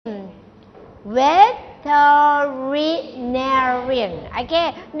veterinarian.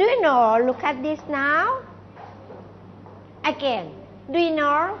 Okay, do you know? Look at this now. Again, do you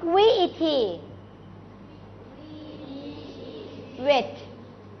know? VET. Vet.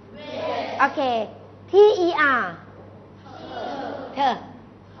 Okay. TER. Thơ.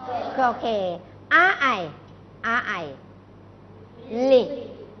 Okay. RI. Li.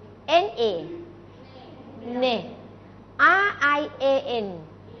 NA. Ne. RIAN.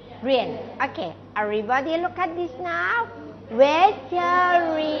 Rian. Okay. Everybody look at this now.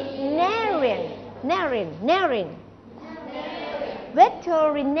 Veterinarian.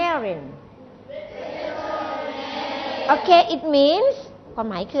 Veterinarian. Okay, it means ความ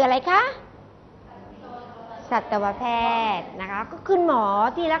หมายคืออะไรคะสัตวแพทย์นะคะก็คือหมอ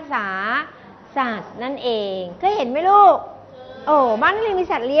ที่รักษาสัตว์นั่นเองเคยเห็นไหมลูกโอ้บ้านนักเรียนมี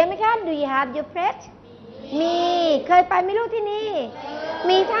สัตว์เลี้ยงไหมคะ Do you have your pet มีเคยไปไหมลูกที่นี่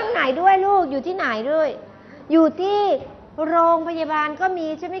มีทั้งไหนด้วยลูกอยู่ที่ไหนด้วยอยู่ที่โรงพยาบาลก็มี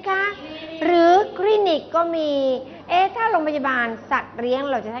ใช่ไหมคะหรือคลินิกก็มีถ้าโรงพยาบาลสัตว์เลี้ยง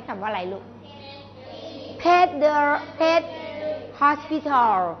เราจะใช้คำว่าอะไรลูก pet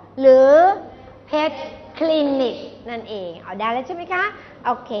hospital หรือ pet clinic นั่นเองเอาได้แล้วใช่ไหมคะโ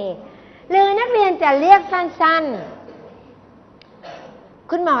อเคหรือนักเรียนจะเรียกสั้นๆ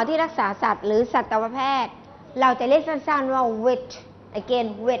คุณหมอที่รักษาสัตว์หรือสัตวแพทย์เราจะเรียกสั้นๆว่า vet again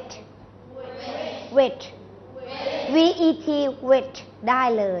vet vet vet ได้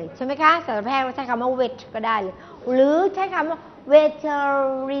เลยใช่ไหมคะสัตวแพทย์ใช้คำว่า vet ก็ได้เลยหรือใช้คำว่า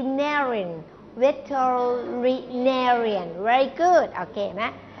veterinarian very good โอเคไหม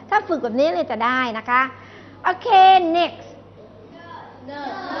ถ้าฝึกแบบนี้เลยจะได้นะคะโอเค next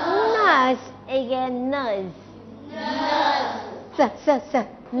nurse again nurse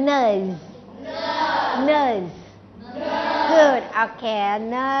good okay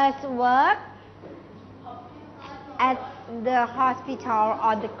nurse work at the hospital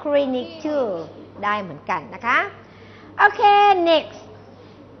or the clinic too ได้เหมือนกันนะคะโอเค next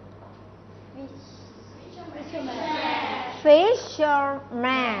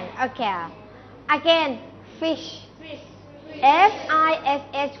fisherman okay again fish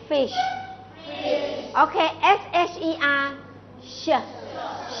FISH fish okay SHER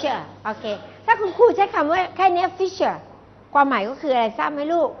โอเคถ้าคุณครูใช้คำว่าแค่นี้ fisher ความหมายก็คืออะไรทราบไหม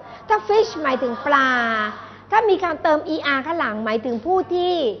ลูกถ้า fish หมายถึงปลาถ้ามีคำเติม er ข้างหลังหมายถึงผู้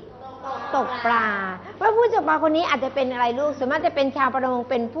ที่ตกปลาว่าผู้ตกปลาคนนี้อาจจะเป็นอะไรลูกสมมติจะเป็นชาวประมง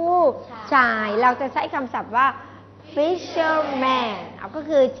เป็นผู้ชายเราจะใช้คำศัพท์ว่า fisherman ก็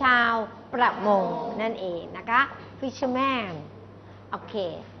คือชาวประมงนั่นเองนะคะ fisherman โอเค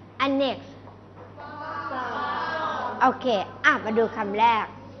and next โอเคมาดูคำแรก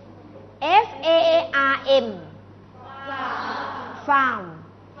FARM farm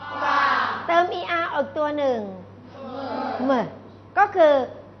เติม er ออกตัวหนึ่งก็คือ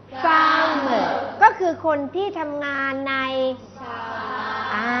farmer ก็คือคนที่ทำงานใน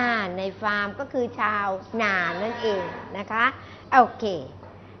ในฟาร์มก็คือชาวนานั่นเองนะคะโอเค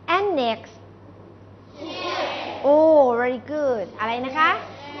and next very good อะไรนะคะ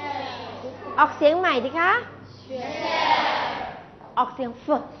ออกเสียงใหม่ดิคะออกเสียง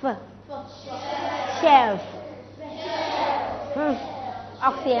shelf อ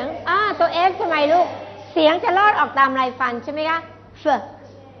อกเสียงตัว F ทำไมลูกเสียงจะลอดออกตามไรฟันใช่ไหมคะ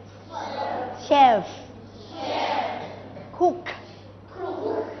shelf cook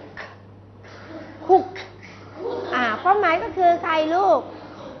ความหมายก็คือใครลูก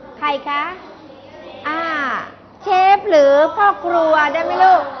ใครคะเชฟหรือพ่อครัวได้ไหม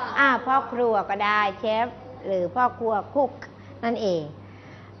ลูกพ่อครัวก็ได้เชฟหรือพ่อครัวคุกนั่นเอง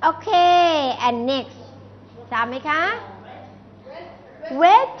โอเค and next ทราบไหมคะ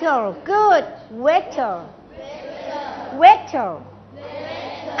waiter good waiter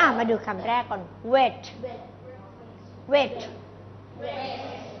มาดูคำแรกก่อน wait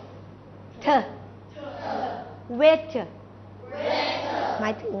เธอ waiter หมา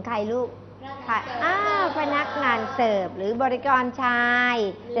ยถึงใครลูกพนักงานเสิร์ฟหรือบริกรชาย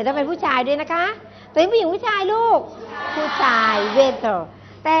เดี๋ยวต้องเป็นผู้ชายด้วยนะคะเป็นผู้หญิงผู้ชายลูกผู้ชาย waiter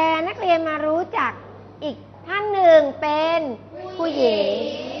แต่นักเรียนมารู้จักอีกท่านหนึ่งเป็นผู้หญิง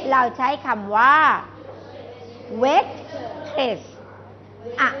เราใช้คำว่า waitress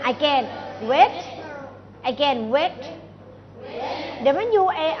again wait wait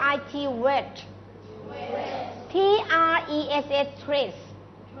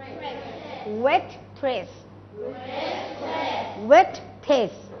wait TRESS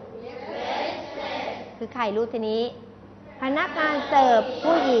waitress คือใครรู้ทีนี้พนักงานเสิร์ฟ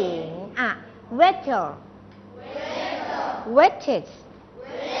ผู้หญิงwaiter waitress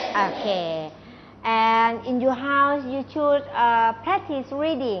Okay. And in your house you should practice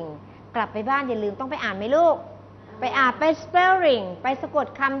reading. กลับไปบ้านอย่าลืมต้องไปอ่านไหมลูก ไปอ่านไป spelling ไปสะกด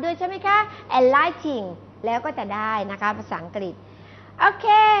คำด้วยใช่ไหมคะ and writing แล้วก็จะได้นะคะภาษาอังกฤษ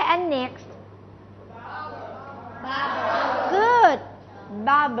Okay, and next. Good.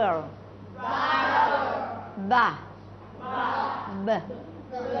 Barber. Ba. B.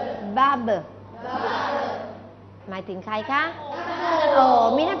 Barber. หมายถึงใครคะโอ้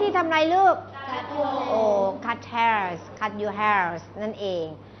มีหน้าที่ทำอะไรลูกโอ้ cut hairs cut your hairs นั่นเอง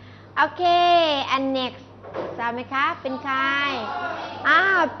โอเค and next ทราบไหมคะเป็นใคร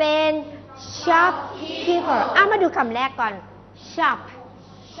เป็น shopkeeper มาดูคำแรกก่อน shop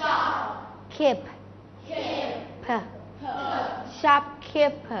keep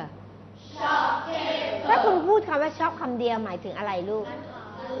shopkeeper ถ้าคุณพูดคำว่า shop คำเดียวหมายถึงอะไรลูก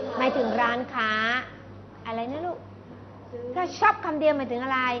หมายถึงร้านค้าอะไรนะลูกถ้าช็อปคำเดียวหมายถึงอ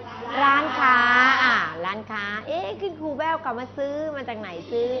ะไรร้านค้าร้านค้าคือครูแววกลับมาซื้อมาจากไหน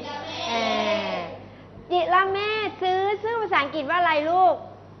ซื้อจิละแม่ซื้อภาษาอังกฤษว่าอะไรลูก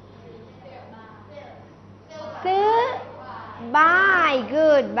ซื้อ buy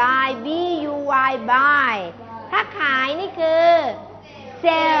good buy b u y buy ถ้าขายนี่คือ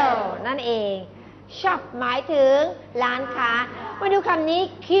sell นั่นเองช็อปหมายถึงร้านค้ามาดูคำนี้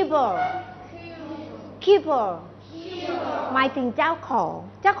keeperหมายถึงเจ้าข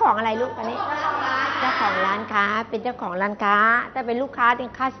องอะไรลูกอันนี้เจ้าของร้านค้าเป็นเจ้าของร้านค้าถ้าเป็นลูกค้าเป็น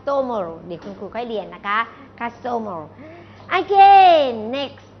customer เดี๋ยวคุณครูค่อยเรียนนะคะ customer again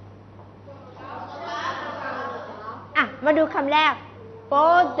next มาดูคำแรก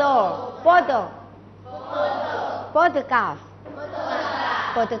photographer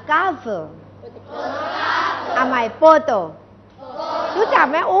ใหม่ photo รู้จัก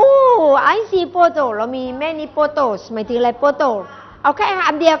ไหมไอซีโปโตเรามีแม่นี้โปโตหมายถึงอะไรโปโตเอาแค่ค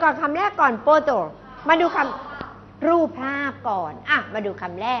ำเดียวก่อนคำแรกก่อนโปโตมาดูคำรูปภาพก่อนมาดูค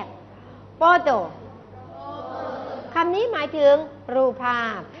ำแรกโปโตคำนี้หมายถึงรูปภา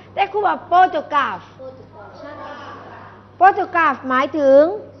พแต่ครูบอกโฟโตกราฟหมายถึง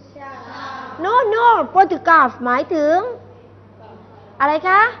no โฟโตกราฟหมายถึงอะไรค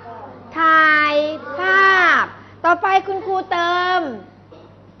ะถ่ายภาพต่อไปคุณครูเติม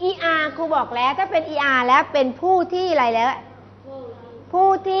er ครูบอกแล้วถ้าเป็น er แล้วเป็นผู้ที่อะไรแล้วผู้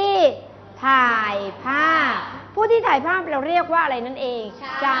ที่ถ่ายภาพผู้ที่ถ่ายภาพเราเรียกว่าอะไรนั่นเอง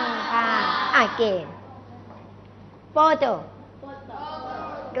ช่างภาพเก่ง photo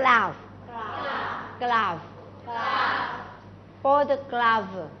graph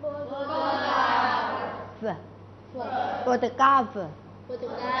photographer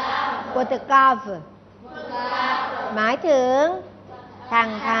หมายถึงช่าง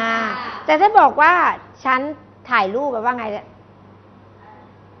ภาพแต่ถ้าบอกว่าฉันถ่ายรูปแบบว่าไง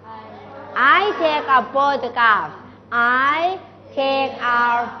I take a photograph I take a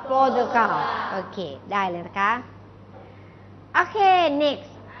photograph โอเคได้เลยนะคะโอเค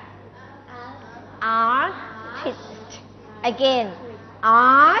next artist again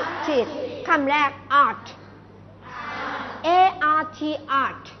artist คำแรก art art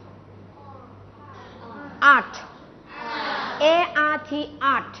art art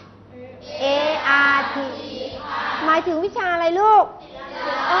art หมายถึงวิชาอะไรลูก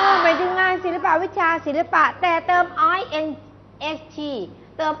หมายถึงงานศิลปะวิชาศิลปะแต่เติม int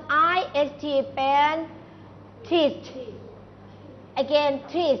เติม ist เป็น artist again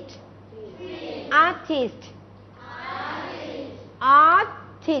artist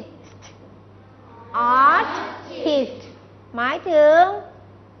หมายถึง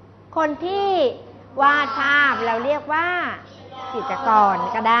คนที่วาดภาพเราเรียกว่าจิตรกร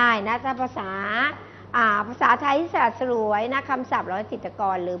ก็ได้นะถ้าภาษาไทยที่สวยนะคำศัพท์เราจิตรก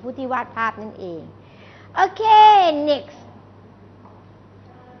รหรือผู้ที่วาดภาพนั่นเองโอเค next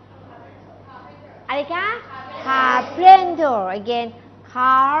อะไรคะ carpenter again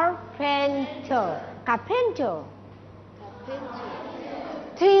carpenter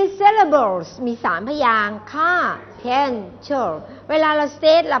three syllables มี3พยางค์ carpenter เวลาเราเซ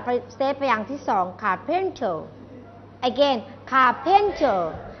ตพยางค์ที่2 carpenter again carpenter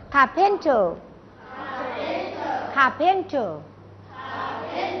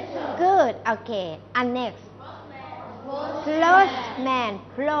good okay and next postman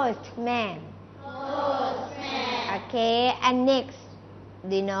okay and next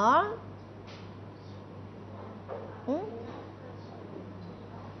do you know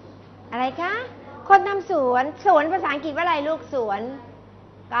อะไรคะคนทำสวนภาษาอังกฤษว่าอะไรลูกสวน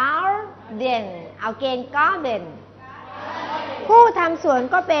garden again garden ผู้ทำสวน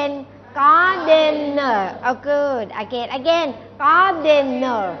ก็เป็น gardener oh good again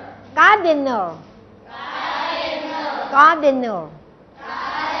gardener gardener gardener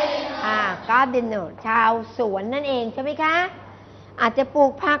ชาวสวนนั่นเองใช่ไหมคะอาจจะปลู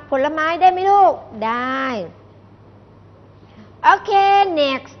กผักผลไม้ได้ไหมลูกได้โอเค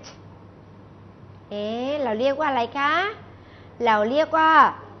next เราเรียกว่าอะไรคะเราเรียกว่า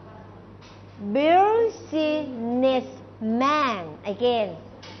businessman again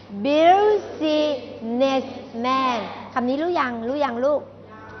businessman คำนี้รู้ยังลูกยั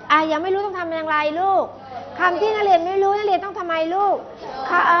งไม่รู้ต้องทำอย่างไรลูกคำที่นักเรียนไม่รู้นักเรียนต้องทำไมลูก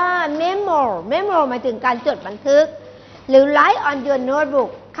memo หมายถึงการจดบันทึกหรือ write on your notebook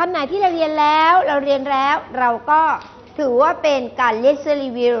คำไหนที่เราเรียนแล้วเราก็ถือว่าเป็นการ lesson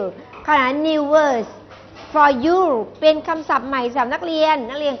review ขณะ new words for you เป็นคำศัพท์ใหม่สำหรับนักเรียน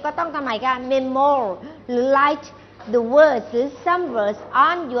ก็ต้องทำไมกัน memo หรือ write the words หรือ some words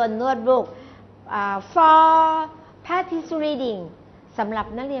on your notebook for practice reading สำหรับ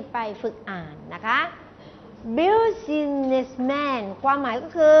นักเรียนไปฝึกอ่านนะคะ businessman ความหมายก็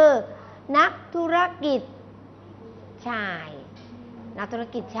คือนักธุรกิจชาย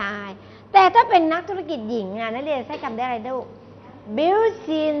แต่ถ้าเป็นนักธุรกิจหญิงนักเรียนใช้คำได้อะไรลูก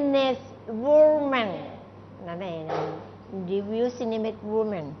business woman นั่นเอง business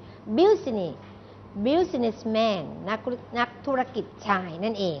woman businessman นักธุรกิจชาย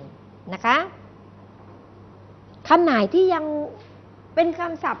นั่นเองนะคะคำไหนที่ยังเป็นค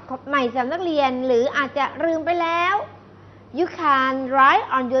ำศัพท์ใหม่สำหรับนักเรียนหรืออาจจะลืมไปแล้ว you can write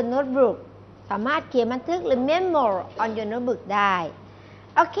on your notebook สามารถเขียนบันทึกหรือ memo on your notebook ได้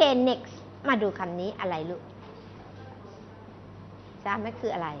โอเค next มาดูคำนี้อะไรลูกทราบไหมคื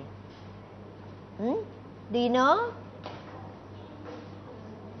ออะไรDo you know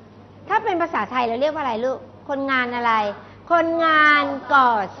ถ้าเป็นภาษาไทยเราเรียกว่าอะไรลูกคนงานอะไรคนงานก่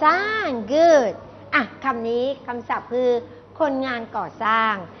อสร้าง good คำนี้คำศัพท์คือคนงานก่อสร้า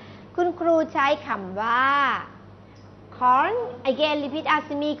งคุณครูใช้คำว่า corn again repeat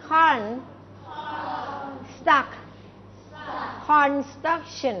after me corn stuck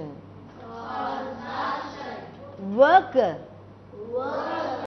construction worker